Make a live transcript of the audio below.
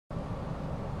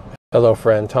Hello,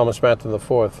 friend. Thomas Manton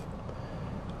IV.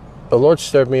 The Lord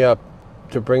stirred me up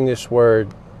to bring this word,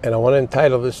 and I want to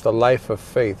entitle this The Life of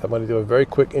Faith. I'm going to do a very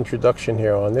quick introduction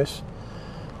here on this,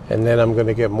 and then I'm going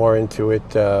to get more into it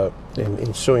in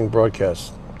ensuing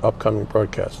broadcasts, upcoming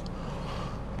broadcasts.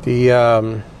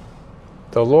 The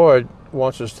Lord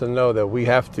wants us to know that we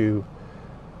have to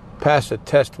pass a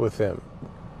test with Him.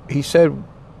 He said,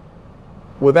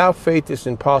 without faith it's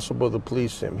impossible to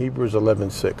please Him. Hebrews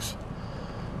 11:6.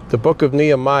 The book of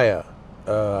Nehemiah,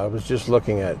 I was just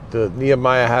looking at.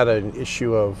 Nehemiah had an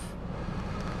issue of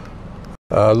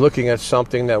looking at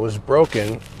something that was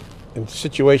broken, and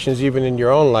situations even in your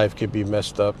own life could be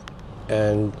messed up,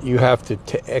 and you have to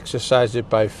exercise it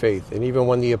by faith. And even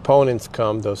when the opponents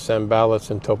come, those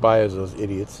Sanballats and Tobiahs, those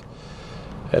idiots,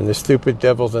 and the stupid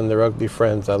devils and their ugly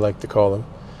friends, I like to call them,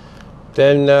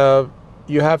 then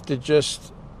you have to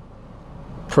just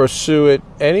pursue it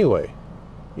anyway.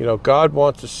 You know, God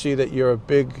wants to see that you're a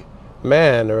big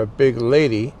man or a big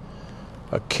lady,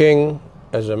 a king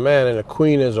as a man and a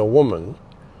queen as a woman,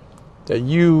 that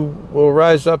you will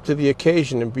rise up to the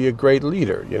occasion and be a great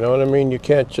leader. You know what I mean? You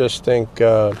can't just think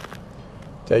that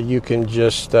you can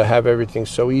just have everything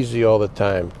so easy all the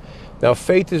time. Now,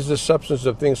 faith is the substance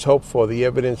of things hoped for, the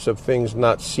evidence of things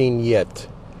not seen yet.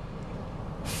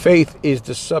 Faith is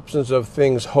the substance of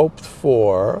things hoped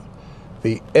for,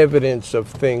 the evidence of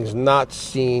things not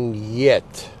seen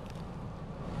yet.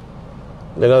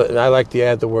 And I like to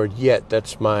add the word yet.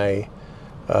 That's my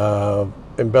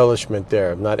embellishment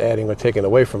there. I'm not adding or taking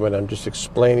away from it. I'm just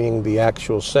explaining the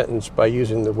actual sentence by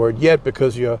using the word yet,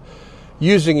 because you're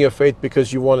using your faith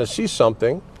because you want to see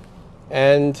something,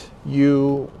 and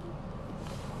you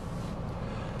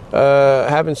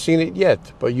haven't seen it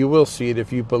yet, but you will see it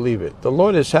if you believe it. The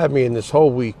Lord has had me in this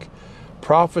whole week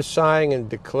prophesying and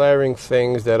declaring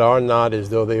things that are not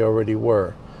as though they already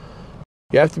were.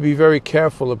 You have to be very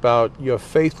careful about your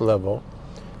faith level.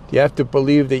 You have to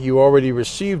believe that you already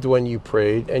received when you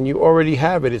prayed, and you already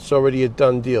have it. It's already a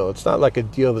done deal. It's not like a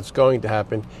deal that's going to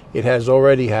happen. It has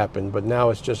already happened, but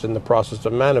now it's just in the process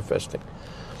of manifesting.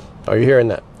 Are you hearing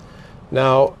that?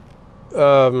 Now,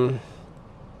 Mark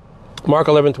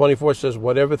 11:24 says,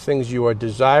 whatever things you are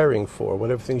desiring for,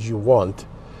 whatever things you want,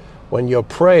 when you're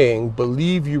praying,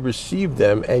 believe you receive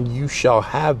them and you shall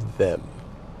have them.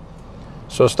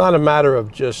 So it's not a matter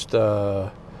of just,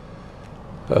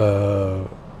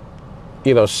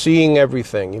 seeing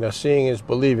everything. Seeing is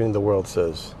believing, the world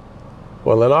says.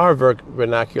 Well, in our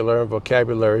vernacular and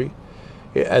vocabulary,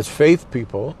 as faith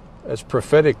people, as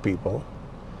prophetic people,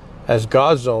 as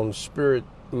God's own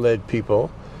spirit-led people,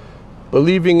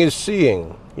 believing is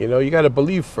seeing. You got to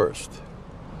believe first.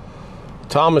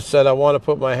 Thomas said, I want to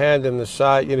put my hand in the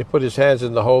side. He put his hands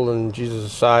in the hole in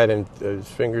Jesus' side and his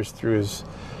fingers through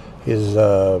his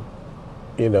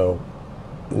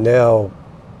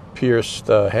nail-pierced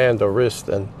hand or wrist,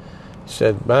 and he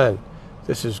said, man,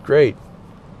 this is great.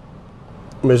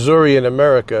 Missouri in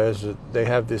America, they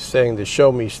have this saying, the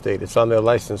show me state. It's on their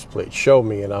license plate. Show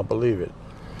me and I'll believe it.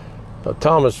 Now,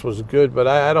 Thomas was good, but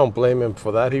I don't blame him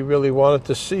for that. He really wanted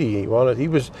to see. He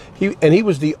was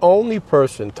the only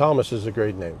person. Thomas is a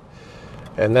great name,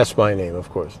 and that's my name, of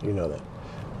course. You know that,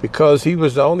 because he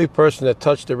was the only person that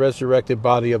touched the resurrected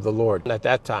body of the Lord at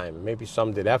that time. Maybe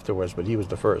some did afterwards, but he was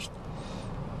the first.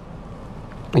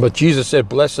 But Jesus said,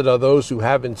 "Blessed are those who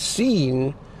haven't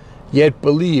seen yet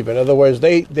believe." In other words,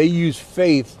 they use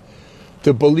faith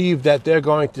to believe that they're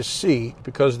going to see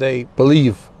because they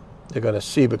believe. They're going to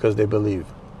see because they believe.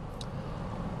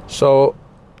 So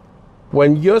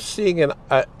when you're seeing an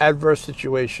adverse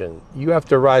situation, you have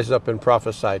to rise up and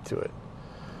prophesy to it.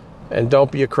 And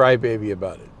don't be a crybaby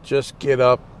about it. Just get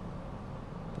up,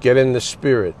 get in the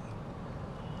spirit,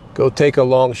 go take a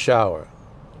long shower,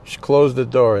 just close the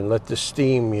door and let the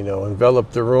steam,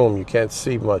 envelop the room. You can't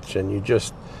see much, and you're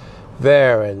just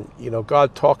there. And,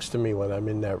 God talks to me when I'm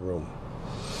in that room.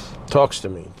 Talks to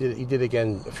me. He did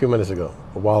again a few minutes ago,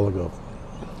 a while ago.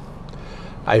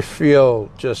 I feel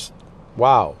just,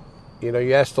 wow.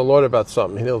 You ask the Lord about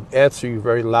something, and He'll answer you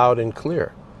very loud and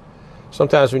clear.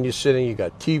 Sometimes when you're sitting, you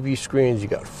got TV screens, you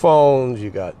got phones, you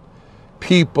got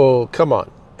people. Come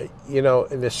on.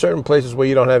 And there's certain places where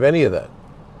you don't have any of that.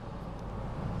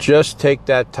 Just take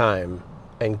that time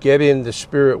and get in the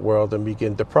spirit world and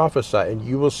begin to prophesy, and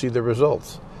you will see the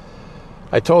results.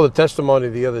 I told a testimony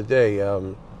the other day.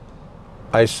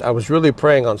 I was really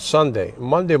praying on Sunday.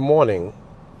 Monday morning,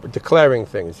 declaring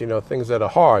things, things that are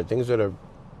hard, things that are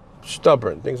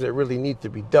stubborn, things that really need to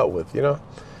be dealt with,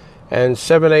 And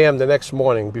 7 a.m. the next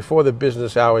morning, before the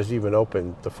business hours even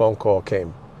opened, the phone call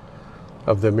came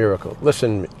of the miracle.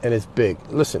 Listen, and it's big.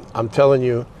 Listen, I'm telling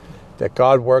you, that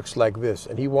God works like this,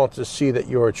 and he wants to see that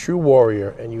you're a true warrior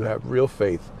and you have real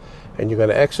faith, and you're going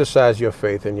to exercise your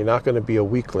faith, and you're not going to be a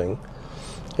weakling,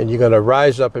 and you're going to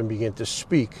rise up and begin to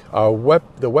speak.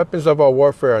 The weapons of our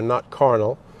warfare are not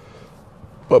carnal,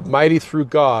 but mighty through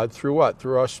God. Through what?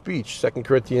 Through our speech. 2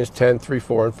 Corinthians 10, 3,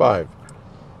 4, and 5.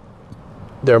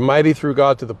 They're mighty through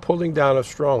God to the pulling down of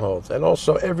strongholds, and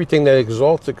also everything that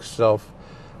exalts itself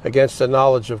against the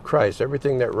knowledge of Christ,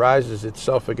 everything that rises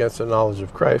itself against the knowledge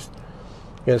of Christ,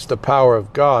 against the power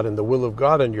of God and the will of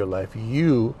God in your life,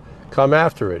 you come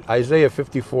after it. Isaiah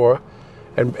 54,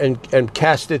 and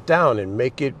cast it down and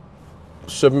make it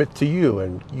submit to you,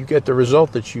 and you get the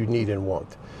result that you need and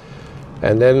want.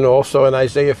 And then also in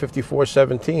Isaiah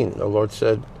 54:17, the Lord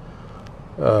said,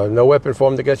 no weapon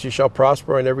formed against you shall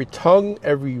prosper, and every tongue,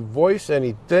 every voice,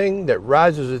 anything that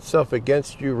rises itself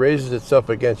against you, raises itself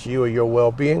against you or your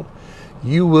well-being,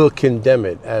 you will condemn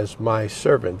it as my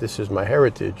servant. This is my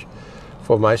heritage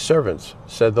for my servants,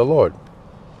 said the Lord.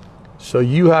 So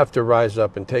you have to rise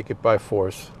up and take it by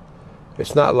force.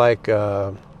 It's not like,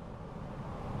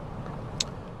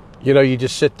 you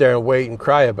just sit there and wait and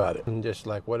cry about it and just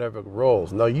like whatever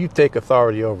rolls. No, you take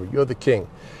authority over. You're the king.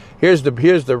 Here's the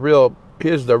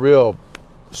real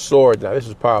sword. Now, this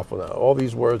is powerful now. All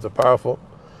these words are powerful.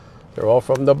 They're all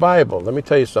from the Bible. Let me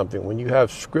tell you something. When you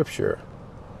have scripture,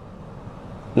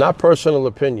 not personal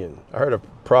opinion. I heard a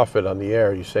prophet on the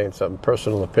air, he's saying something,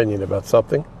 personal opinion about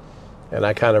something. And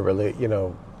I kind of relate,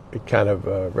 it kind of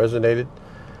resonated.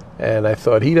 And I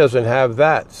thought, he doesn't have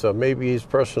that. So maybe his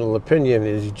personal opinion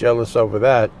is jealous over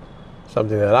that,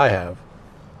 something that I have.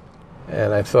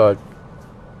 And I thought,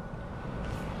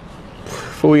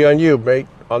 fooey on you, mate,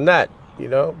 on that,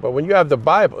 But when you have the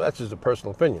Bible, that's just a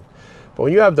personal opinion. But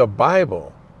when you have the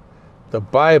Bible, the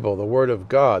Word of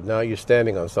God, now you're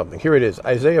standing on something. Here it is,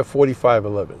 Isaiah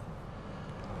 45:11.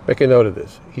 Make a note of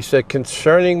this. He said,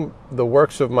 concerning the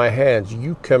works of my hands,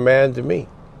 you command me.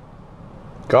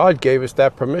 God gave us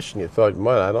that permission. You thought,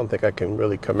 man, I don't think I can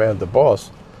really command the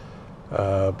boss.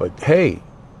 But hey,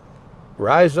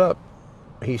 rise up.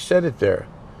 He said it there.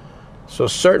 So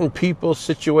certain people,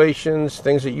 situations,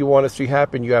 things that you want to see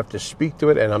happen, you have to speak to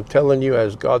it. And I'm telling you,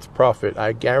 as God's prophet,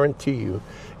 I guarantee you,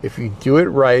 if you do it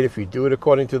right, if you do it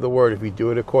according to the word, if you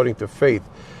do it according to faith,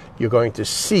 you're going to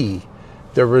see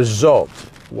the result.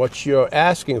 What you're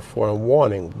asking for and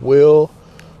wanting will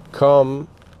come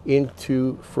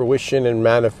into fruition and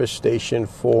manifestation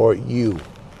for you.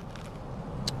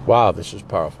 Wow, this is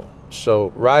powerful.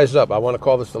 So rise up. I want to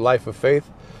call this the Life of Faith.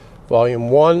 Volume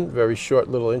 1, very short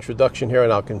little introduction here,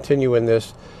 and I'll continue in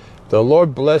this. The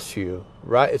Lord bless you.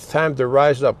 Right, it's time to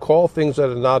rise up. Call things that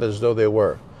are not as though they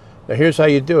were. Now here's how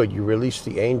you do it. You release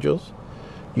the angels.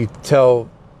 You tell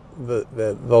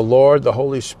the Lord, the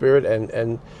Holy Spirit,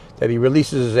 and that he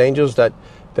releases his angels, that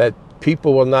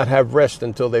people will not have rest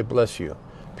until they bless you.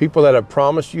 People that have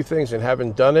promised you things and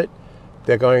haven't done it,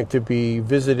 they're going to be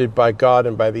visited by God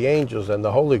and by the angels and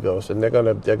the Holy Ghost, and they're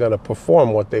going to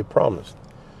perform what they promised.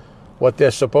 What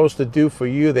they're supposed to do for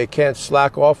you, they can't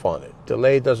slack off on it.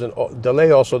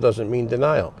 Delay also doesn't mean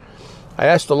denial. I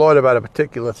asked the Lord about a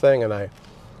particular thing, and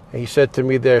he said to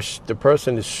me, the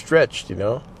person is stretched,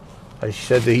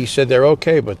 He said they're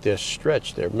okay, but they're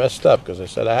stretched. They're messed up, because I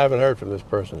said, I haven't heard from this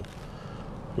person.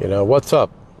 What's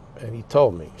up? And he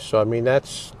told me. So, I mean,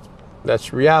 that's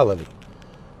reality.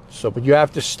 So, but you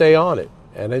have to stay on it.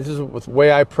 And this is the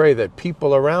way I pray, that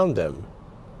people around them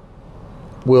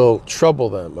will trouble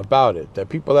them about it. That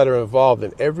people that are involved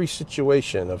in every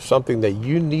situation of something that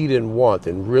you need and want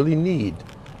and really need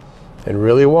and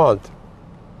really want,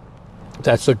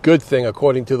 that's a good thing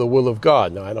according to the will of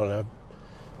God. Now, I don't have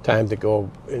time to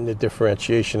go in the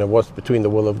differentiation of what's between the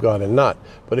will of God and not.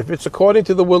 But if it's according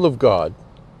to the will of God,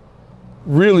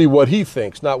 really what he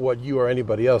thinks, not what you or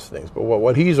anybody else thinks, but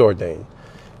what he's ordained,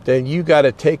 then you got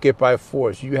to take it by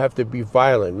force. You have to be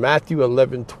violent. Matthew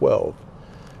 11:12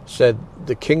 said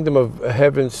the kingdom of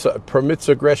heaven permits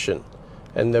aggression,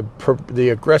 and the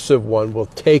aggressive one will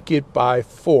take it by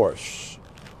force.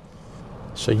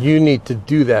 So you need to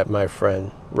do that, my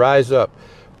friend. Rise up.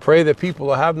 Pray that people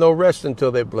will have no rest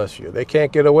until they bless you. They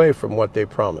can't get away from what they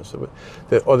promised,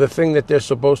 or the thing that they're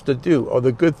supposed to do, or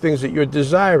the good things that you're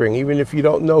desiring, even if you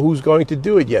don't know who's going to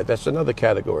do it yet. That's another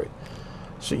category.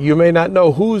 So you may not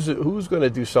know who's going to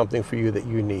do something for you that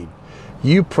you need.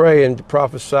 You pray and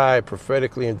prophesy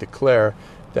prophetically and declare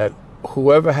that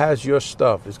whoever has your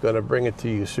stuff is going to bring it to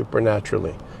you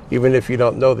supernaturally, even if you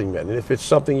don't know them yet. And if it's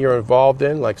something you're involved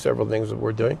in, like several things that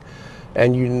we're doing,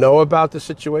 and you know about the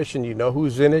situation, you know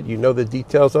who's in it, you know the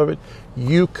details of it,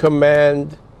 you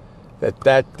command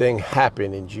that thing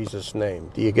happen in Jesus' name.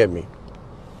 Do you get me?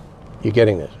 You're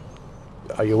getting this?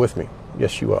 Are you with me?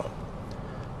 Yes, you are.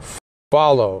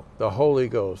 Follow the Holy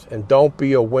Ghost, and don't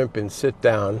be a wimp and sit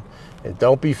down, and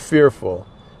don't be fearful,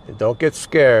 and don't get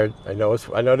scared. I know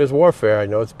there's warfare. I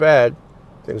know it's bad.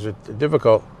 Things are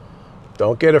difficult.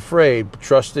 Don't get afraid.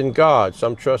 Trust in God.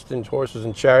 Some trust in horses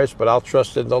and chariots, but I'll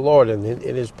trust in the Lord and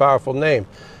in his powerful name.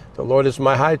 The Lord is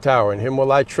my high tower. In him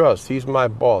will I trust. He's my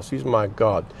boss. He's my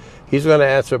God. He's going to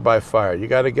answer by fire. You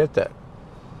got to get that.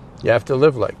 You have to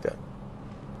live like that.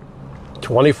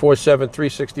 24/7,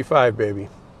 365, baby.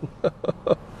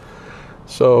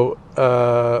 So,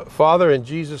 Father, in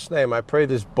Jesus' name, I pray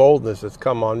this boldness that's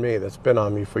come on me, that's been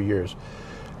on me for years,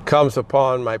 comes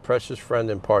upon my precious friend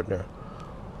and partner.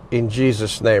 In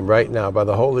Jesus' name, right now, by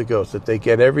the Holy Ghost, that they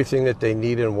get everything that they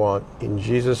need and want, in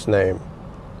Jesus' name.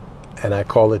 And I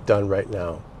call it done right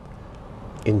now.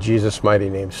 In Jesus' mighty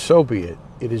name, so be it.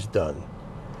 It is done.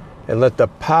 And let the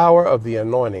power of the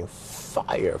anointing,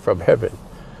 fire from heaven,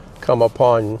 come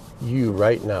upon you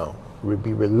right now. Will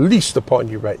be released upon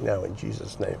you right now in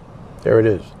Jesus' name. There it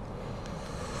is.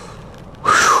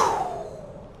 Whew.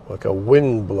 Like a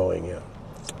wind blowing in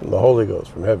from the Holy Ghost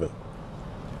from heaven.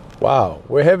 Wow.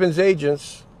 We're heaven's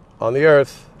agents on the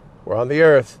earth. We're on the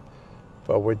earth,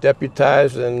 but we're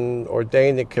deputized and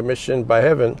ordained and commissioned by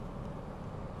heaven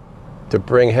to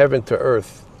bring heaven to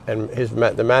earth and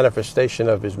the manifestation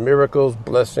of his miracles,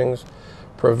 blessings,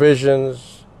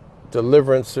 provisions,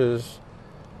 deliverances,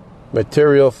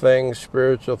 material things,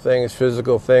 spiritual things,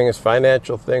 physical things,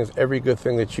 financial things, every good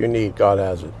thing that you need, God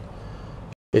has it.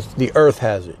 The earth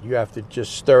has it. You have to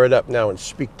just stir it up now and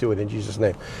speak to it in Jesus'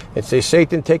 name. And say,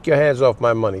 Satan, take your hands off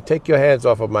my money. Take your hands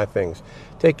off of my things.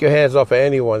 Take your hands off of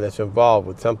anyone that's involved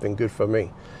with something good for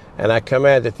me. And I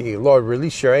command that the Lord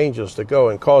release your angels to go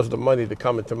and cause the money to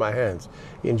come into my hands.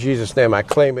 In Jesus' name, I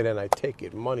claim it and I take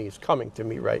it. Money is coming to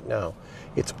me right now.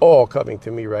 It's all coming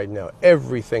to me right now.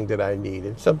 Everything that I need.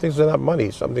 And some things are not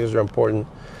money. Some things are important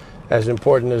as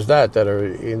that are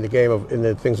in the in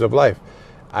the things of life.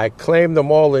 I claim them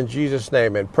all in Jesus'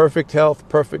 name. And perfect health,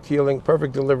 perfect healing,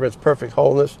 perfect deliverance, perfect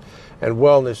wholeness, and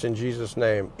wellness in Jesus'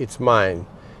 name. It's mine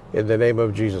in the name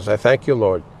of Jesus. I thank you,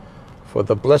 Lord, for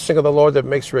the blessing of the Lord that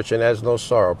makes rich and has no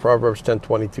sorrow. Proverbs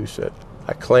 10:22 said.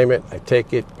 I claim it. I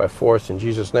take it by force in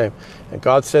Jesus' name. And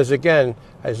God says again,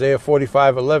 Isaiah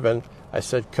 45:11, I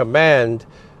said, command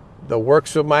the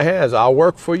works of my hands. I'll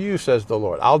work for you, says the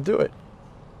Lord. I'll do it.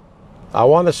 I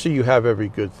want to see you have every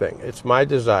good thing. It's my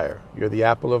desire. You're the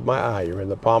apple of my eye. You're in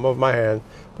the palm of my hand.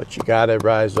 But you got to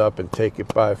rise up and take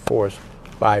it by force,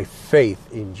 by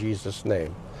faith in Jesus'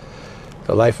 name.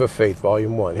 The Life of Faith,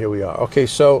 Volume 1. Here we are. Okay,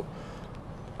 so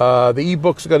the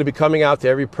ebooks are going to be coming out to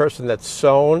every person that's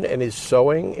sown and is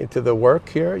sowing into the work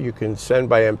here. You can send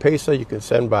by M-Pesa. You can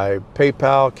send by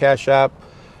PayPal, Cash App,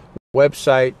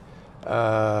 website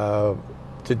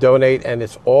to donate. And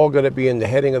it's all going to be in the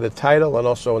heading of the title and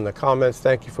also in the comments.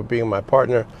 Thank you for being my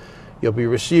partner. You'll be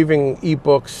receiving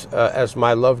ebooks as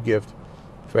my love gift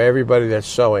for everybody that's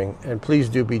sowing. And please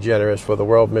do be generous for the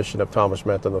world mission of Thomas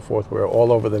Manton IV. We're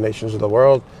all over the nations of the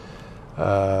world.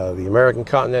 The American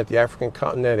continent, the African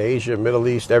continent, Asia, Middle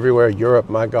East, everywhere, Europe,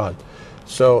 my God.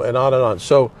 So, and on and on.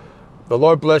 So, the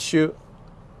Lord bless you,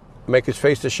 make his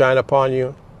face to shine upon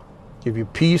you, give you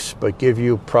peace, but give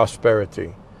you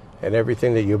prosperity and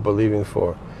everything that you're believing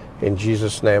for. In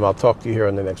Jesus' name, I'll talk to you here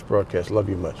on the next broadcast. Love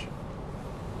you much.